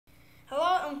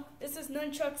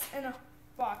nunchucks in a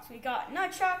box. We got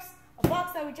nunchucks, a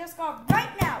box that we just got right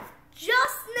now.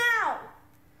 Just now.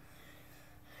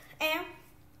 And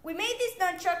we made these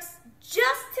nunchucks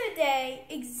just today.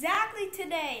 Exactly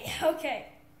today. Okay.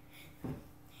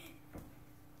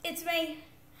 It's made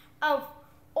of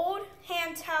old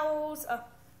hand towels,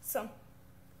 some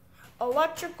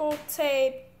electrical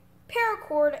tape,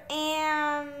 paracord,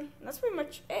 and that's pretty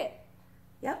much it.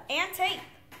 Yep. And tape.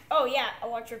 Oh yeah,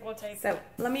 electrical tape. So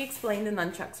let me explain the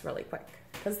nunchucks really quick,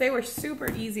 because they were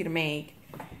super easy to make.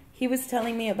 He was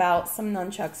telling me about some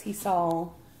nunchucks he saw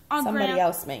somebody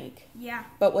else make. Yeah.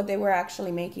 But what they were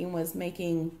actually making was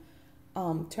turning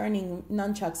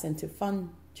nunchucks into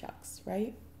funchucks,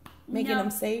 right? Making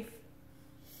them safe.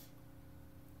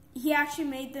 He actually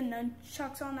made the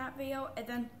nunchucks on that video, and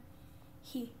then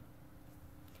he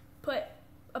put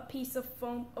a piece of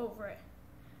foam over it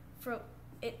for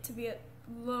it to be a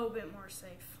little bit more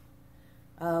safe.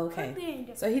 Oh, okay.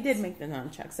 So he did make the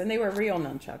nunchucks, and they were real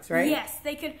nunchucks, right? Yes,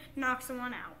 they could knock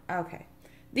someone out. Okay.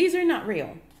 These are not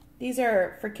real. These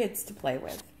are for kids to play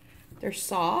with. They're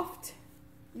soft.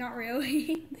 Not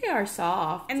really. They are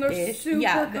soft. And they're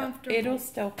super comfortable. It'll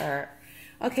still hurt.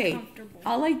 Okay.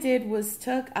 All I did was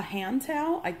took a hand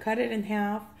towel. I cut it in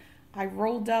half. I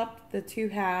rolled up the two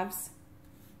halves.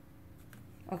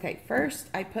 Okay, first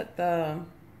I put the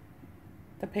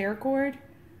paracord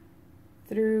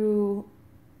through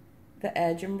the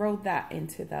edge and rolled that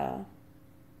into the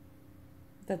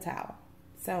towel.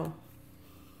 So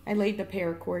I laid the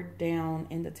paracord down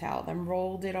in the towel, then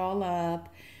rolled it all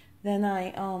up. Then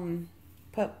I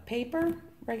put paper,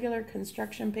 regular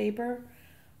construction paper,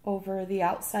 over the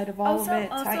outside of all of it,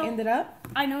 tightened it up.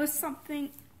 I noticed something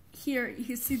here. You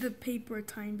can see the paper a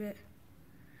tiny bit.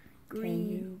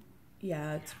 Green.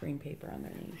 Yeah, it's green paper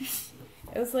underneath.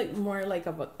 It was like more like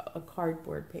a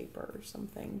cardboard paper or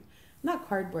something. Not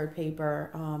cardboard paper.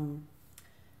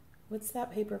 What's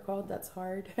that paper called that's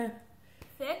hard?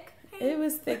 Thick paper? It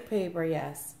was thick paper,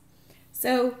 yes.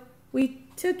 So we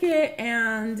took it,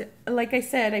 and like I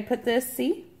said, I put this,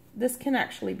 see? This can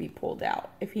actually be pulled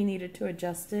out if you needed to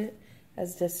adjust it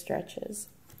as this stretches.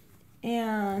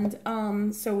 And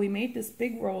so we made this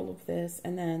big roll of this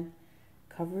and then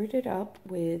covered it up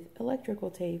with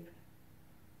electrical tape.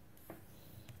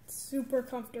 Super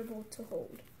comfortable to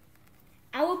hold.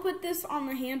 I will put this on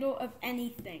the handle of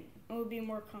anything. It would be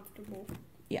more comfortable.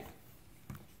 Yeah.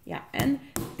 Yeah, and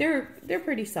they're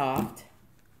pretty soft.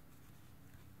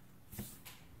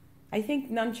 I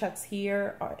think nunchucks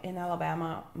here in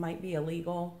Alabama might be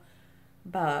illegal,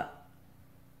 but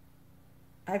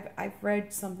I've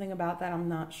read something about that. I'm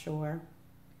not sure.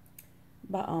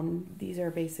 But these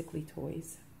are basically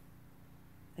toys.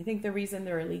 I think the reason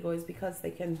they're illegal is because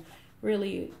they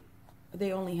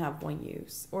only have one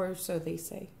use, or so they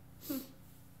say.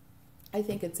 I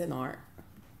think it's an art,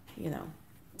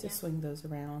 to swing those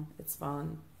around. It's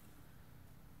fun.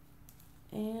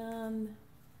 And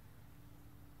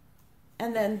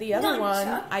then the other one,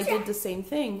 I did the same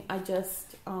thing. I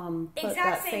just put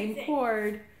that same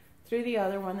cord through the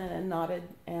other one and then knotted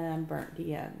and burnt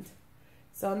the end.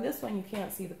 So on this one, you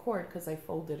can't see the cord because I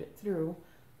folded it through.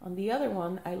 On the other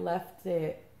one, I left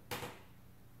the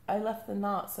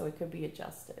knot so it could be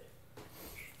adjusted.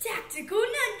 Tactical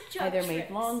nunchuck Either made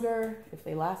longer, if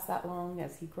they last that long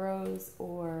as he grows,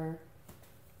 or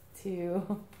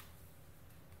to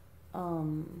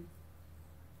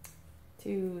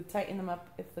tighten them up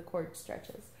if the cord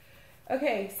stretches.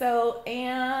 Okay, so,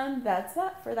 and that's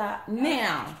that for that.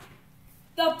 Now,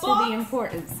 to the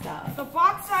important stuff. The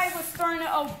box I was starting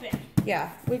to open.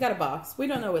 Yeah, we got a box. We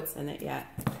don't know what's in it yet.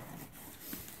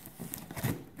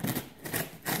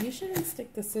 You shouldn't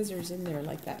stick the scissors in there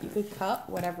like that. You could cut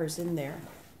whatever's in there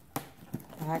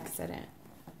by accident.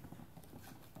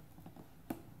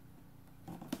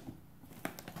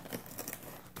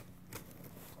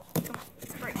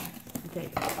 Okay,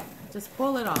 just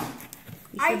pull it off.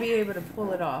 You should be able to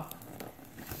pull it off.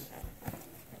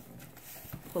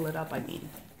 Pull it up, I mean.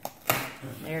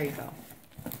 There you go.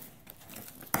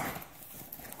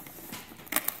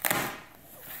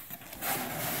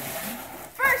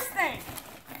 First thing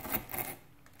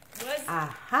was...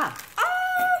 Aha!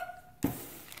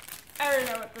 I already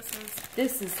know what this is.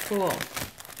 This is cool.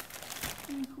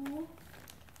 Cool.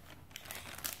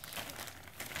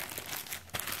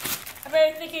 I'm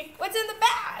already thinking, what's in the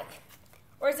bag?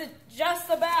 Or is it just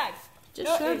the bag?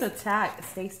 Just show the tag.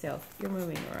 Stay still. You're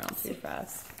moving around too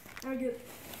fast. Okay.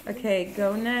 Okay,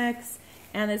 Gonex.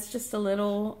 And it's just a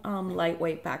little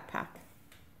lightweight backpack.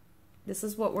 This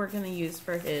is what we're going to use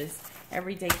for his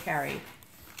everyday carry.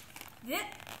 Yeah.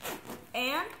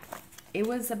 And It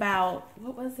was about,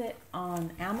 what was it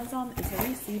on Amazon? Is there a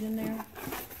receipt in there?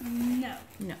 No.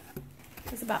 No.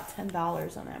 It was about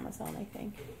 $10 on Amazon, I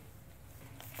think.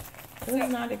 It was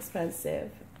not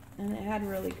expensive, and it had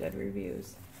really good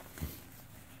reviews.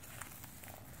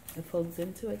 It folds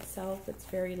into itself. It's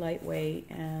very lightweight,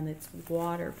 and it's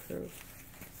waterproof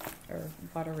or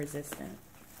water resistant.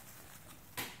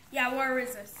 Yeah, water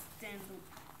resistant.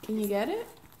 Can you get it?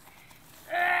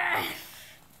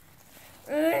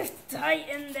 It's tight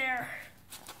in there.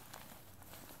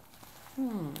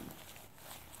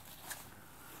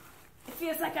 It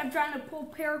feels like I'm trying to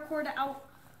pull paracord out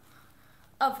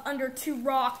of under 2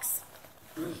 rocks.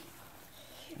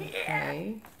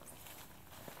 Okay.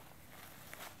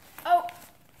 Oh,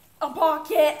 a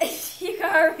pocket. You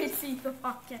can already see the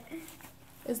pocket.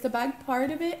 Is the bag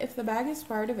part of it? If the bag is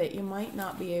part of it, you might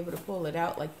not be able to pull it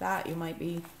out like that. You might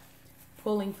be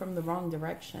pulling from the wrong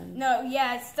direction. No,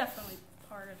 yeah, it's definitely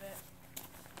part of it.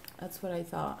 That's what I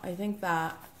thought. I think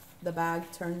that the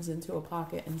bag turns into a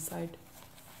pocket inside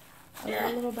of a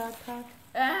little backpack.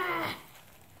 Why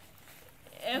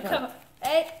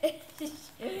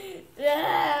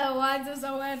is it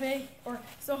so heavy or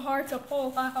so hard to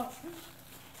pull out?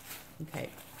 Okay.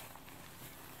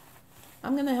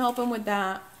 I'm going to help him with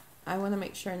that. I want to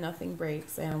make sure nothing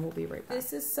breaks, and we'll be right back.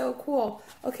 This is so cool.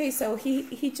 Okay, so he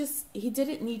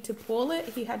didn't need to pull it.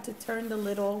 He had to turn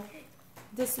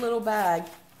this little bag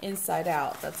inside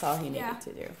out. That's all he needed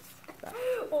to do.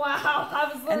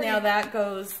 Wow, and now that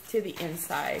goes to the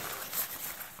inside.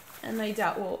 And I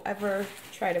doubt we'll ever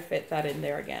try to fit that in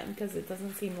there again, because it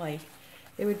doesn't seem like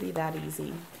it would be that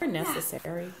easy or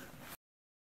necessary.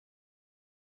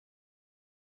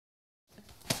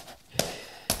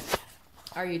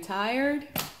 Are you tired?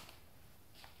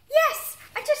 Yes!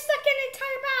 I just stuck an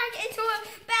entire bag into a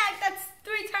bag that's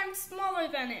 3 times smaller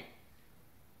than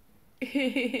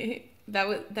it.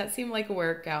 That seemed like a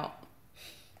workout.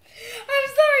 I'm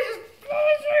sorry,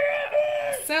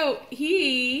 just so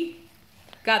he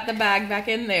got the bag back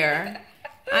in there.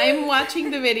 I'm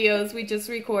watching the videos we just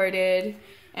recorded,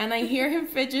 and I hear him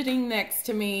fidgeting next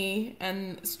to me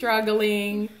and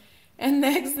struggling. And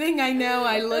next thing I know,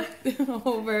 I look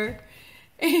over,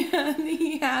 and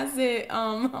he has it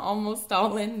almost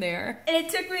all in there. And it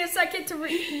took me a second to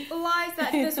realize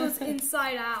that this was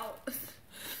inside out.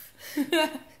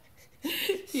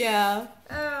 Yeah.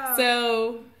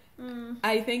 So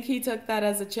I think he took that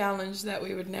as a challenge that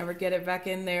we would never get it back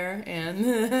in there,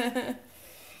 and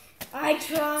I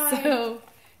tried. So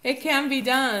it can be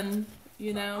done,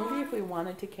 you know. Maybe if we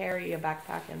wanted to carry a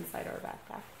backpack inside our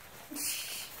backpack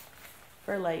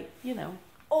for, like, you know,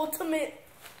 ultimate.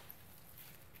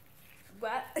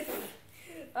 What?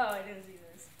 Oh, I didn't see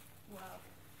this. Wow.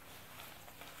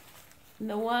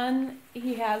 The one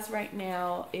he has right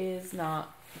now is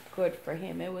not good for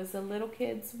him. It was a little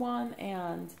kid's one,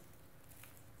 and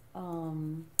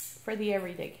for the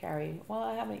everyday carry. Well,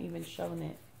 I haven't even shown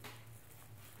it,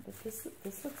 but this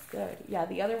looks good. Yeah,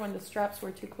 the other one, the straps were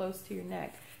too close to your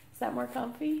neck. Is that more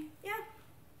comfy? Yeah.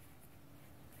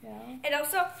 Yeah. And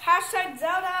also hashtag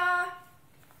Zelda.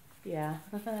 Yeah.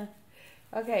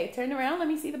 Okay, turn around. Let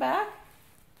me see the back.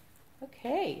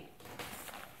 Okay.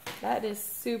 That is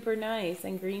super nice.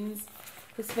 And green's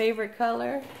his favorite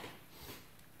color.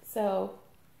 So.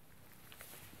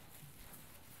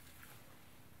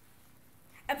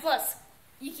 And plus,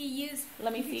 you can use.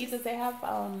 Let me see. Does it have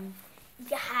You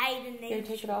can hide in there. Here,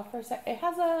 take it off for a sec. It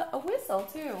has a whistle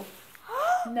too.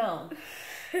 No.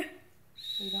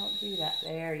 We don't do that.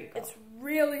 There you go. It's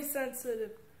really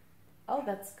sensitive. Oh,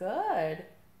 that's good.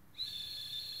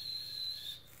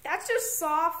 That's just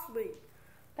softly.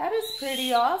 That is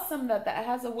pretty awesome that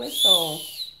has a whistle.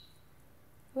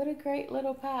 What a great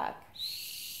little pack.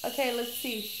 Okay, let's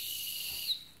see.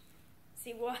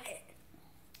 See what?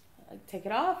 Take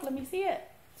it off. Let me see it.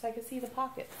 So I can see the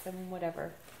pockets and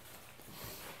whatever.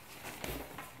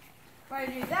 If I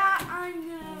do that, I'm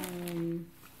gonna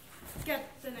get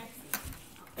the next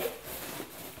one.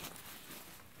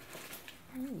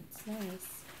 Oh, it's nice.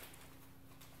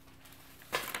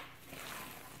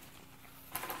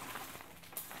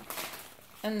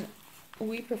 And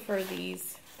we prefer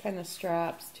these kind of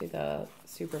straps to the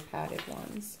super padded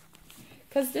ones,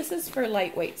 because this is for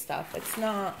lightweight stuff. It's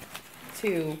not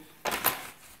to,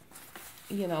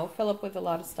 you know, fill up with a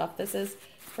lot of stuff. This is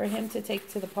for him to take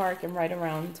to the park and ride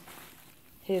around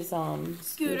his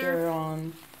scooter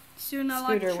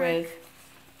with.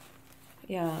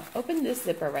 Yeah, open this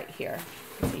zipper right here.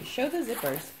 Let's see, show the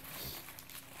zippers.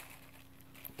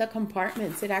 The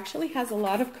compartments. It actually has a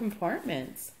lot of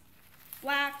compartments.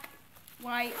 Black,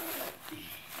 white.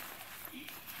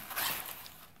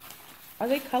 Are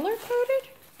they color coded?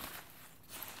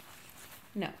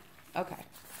 No. Okay.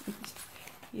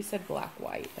 You said black,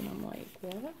 white, and I'm like,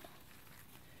 what?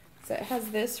 So it has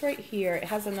this right here. It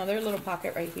has another little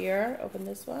pocket right here. Open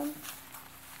this one.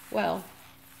 Well,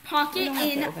 pocket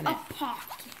in a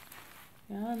pocket.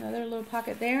 Yeah, another little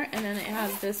pocket there, and then it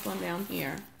has this one down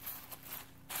here.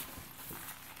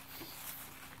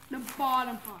 The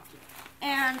bottom pocket.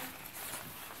 And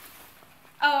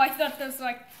oh, I thought this was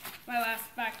like my last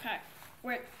backpack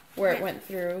where it went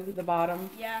through the bottom.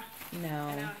 Yeah. No.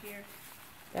 And out here.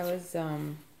 That was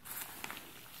and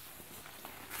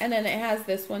then it has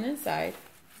this one inside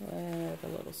with a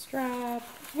little strap.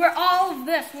 Where all of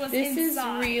this was This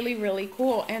inside. is really, really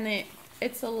cool, and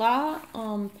it's a lot.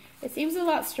 It seems a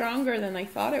lot stronger than I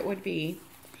thought it would be.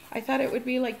 I thought it would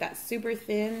be like that super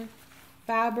thin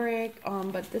fabric,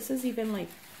 but this is even like,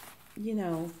 you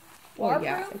know, well,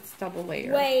 yeah, it's double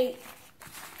layer. Wait,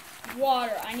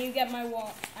 water. I need to get my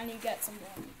water. I need to get some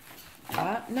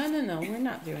water. No, we're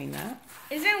not doing that.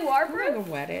 Is it waterproof? We're not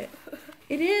gonna wet it.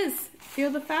 It is. Feel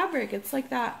the fabric. It's like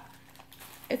that.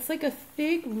 It's like a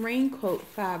thick raincoat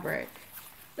fabric.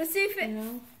 Let's see if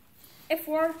it, if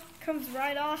water comes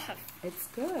right off. It's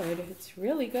good. It's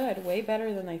really good. Way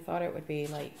better than I thought it would be.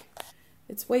 Like,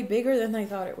 it's way bigger than I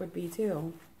thought it would be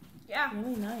too. Yeah.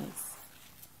 Really nice.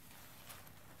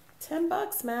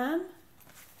 $10, man.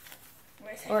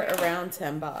 Or around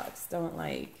 $10. Don't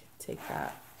like take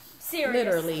that seriously.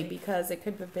 Literally, because it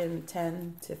could have been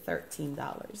 $10 to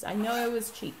 $13. I know it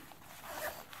was cheap.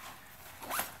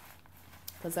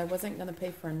 Because I wasn't going to pay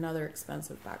for another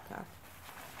expensive backpack.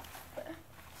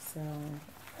 So.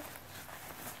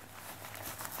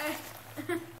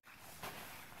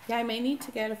 Yeah, I may need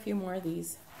to get a few more of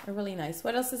these. They're really nice.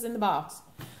 What else is in the box?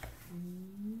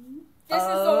 This is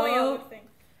the only other thing.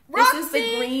 This is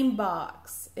the green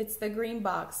box. It's the green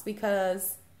box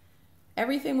because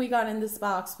everything we got in this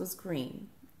box was green.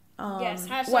 Yes,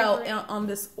 well, green. On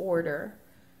this order.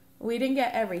 We didn't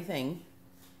get everything.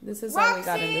 This is all we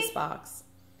got in this box.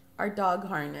 Our dog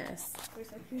harness.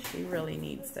 She really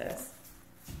needs this.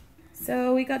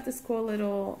 So we got this cool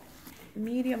little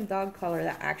medium dog collar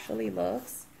that actually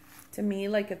looks to me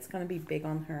like it's going to be big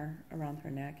on her, around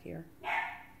her neck here.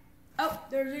 Oh,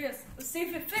 there it is. Let's see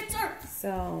if it fits her.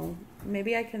 So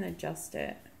maybe I can adjust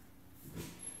it.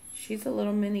 She's a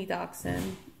little mini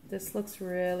dachshund. This looks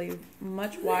really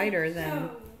much wider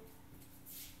than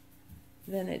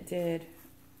it did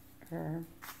her,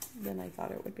 than I thought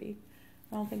it would be.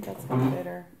 I don't think that's gonna fit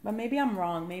her, but maybe I'm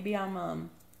wrong. Maybe I'm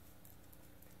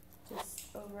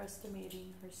just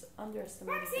underestimating her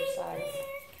size.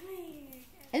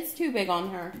 It's too big on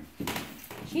her.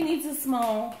 She needs a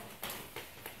small.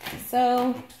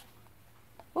 So,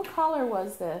 what collar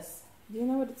was this? Do you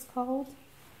know what it's called?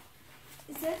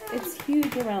 It's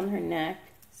huge around her neck.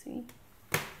 See?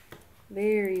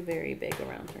 Very, very big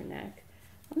around her neck.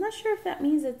 I'm not sure if that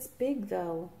means it's big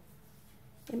though.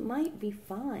 It might be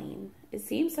fine. It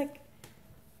seems like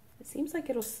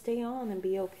it'll stay on and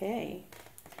be okay.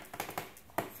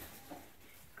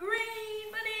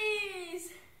 Green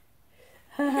bunnies.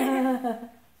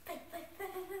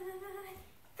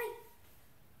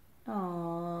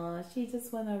 Aw, she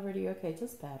just went over to you. Okay,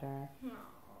 just pet her.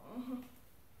 Aww.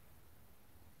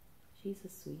 She's a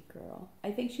sweet girl.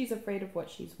 I think she's afraid of what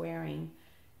she's wearing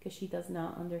because she does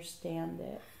not understand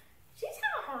it. She's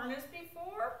had a harness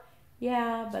before.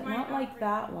 Yeah, but not like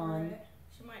that one.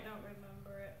 She might not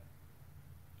remember it.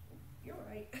 You're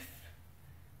right.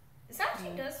 This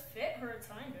actually does fit her a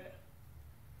tiny bit.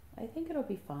 I think it'll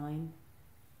be fine.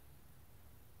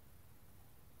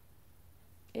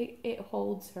 It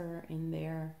holds her in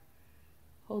there.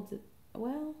 Holds it.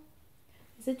 Well,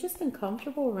 is it just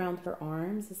uncomfortable around her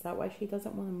arms? Is that why she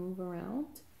doesn't want to move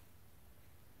around?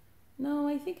 No,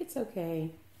 I think it's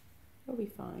okay. It'll be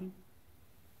fine.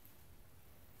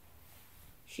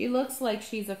 She looks like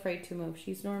she's afraid to move.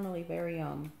 She's normally very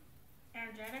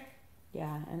energetic?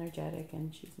 Yeah, energetic,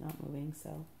 and she's not moving, so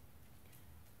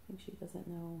I think she doesn't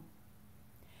know.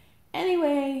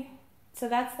 Anyway, so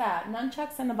that's that.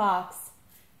 Nunchucks in the box.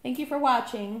 Thank you for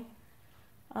watching.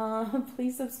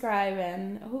 Please subscribe,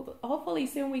 and hopefully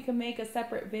soon we can make a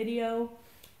separate video.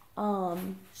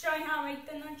 Showing how to make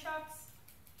the nunchucks?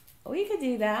 We could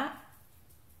do that.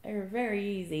 They're very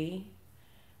easy.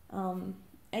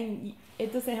 And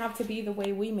it doesn't have to be the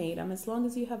way we made them. As long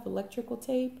as you have electrical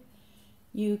tape,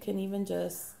 you can even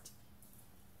just,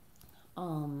 I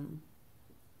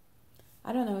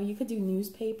don't know, you could do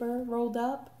newspaper rolled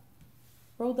up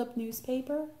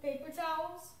newspaper. Paper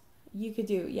towels? You could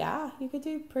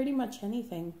do pretty much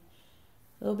anything.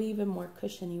 It'll be even more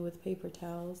cushiony with paper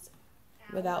towels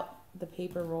without the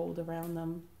paper rolled around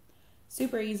them.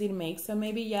 Super easy to make. So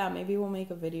maybe we'll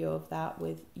make a video of that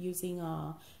with using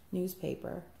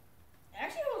newspaper.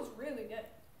 Actually, it was really good.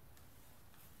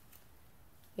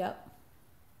 Yep.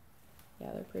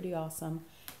 Yeah, they're pretty awesome.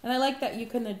 And I like that you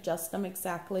can adjust them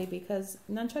exactly because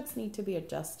nunchucks need to be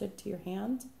adjusted to your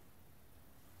hand.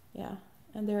 Yeah,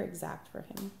 and they're exact for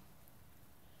him.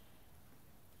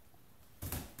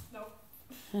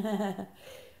 Nope.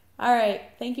 All right.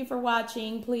 Thank you for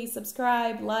watching. Please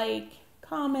subscribe, like,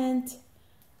 comment,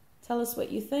 tell us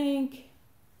what you think.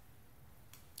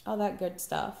 All that good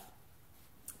stuff.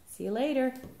 See you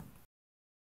later.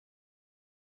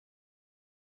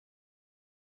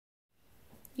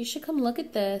 You should come look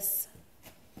at this.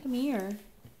 Come here.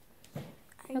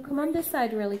 Now come on this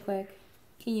side really quick.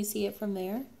 Can you see it from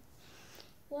there?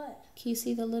 What? Can you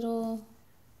see the little...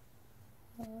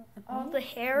 All the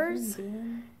hairs?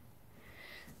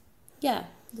 Yeah,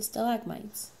 the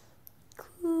stalagmites.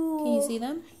 Cool. Can you see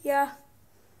them? Yeah.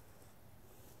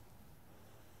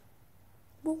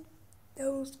 Well,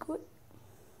 that was good.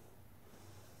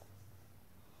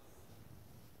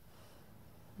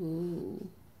 Ooh,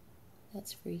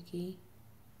 that's freaky.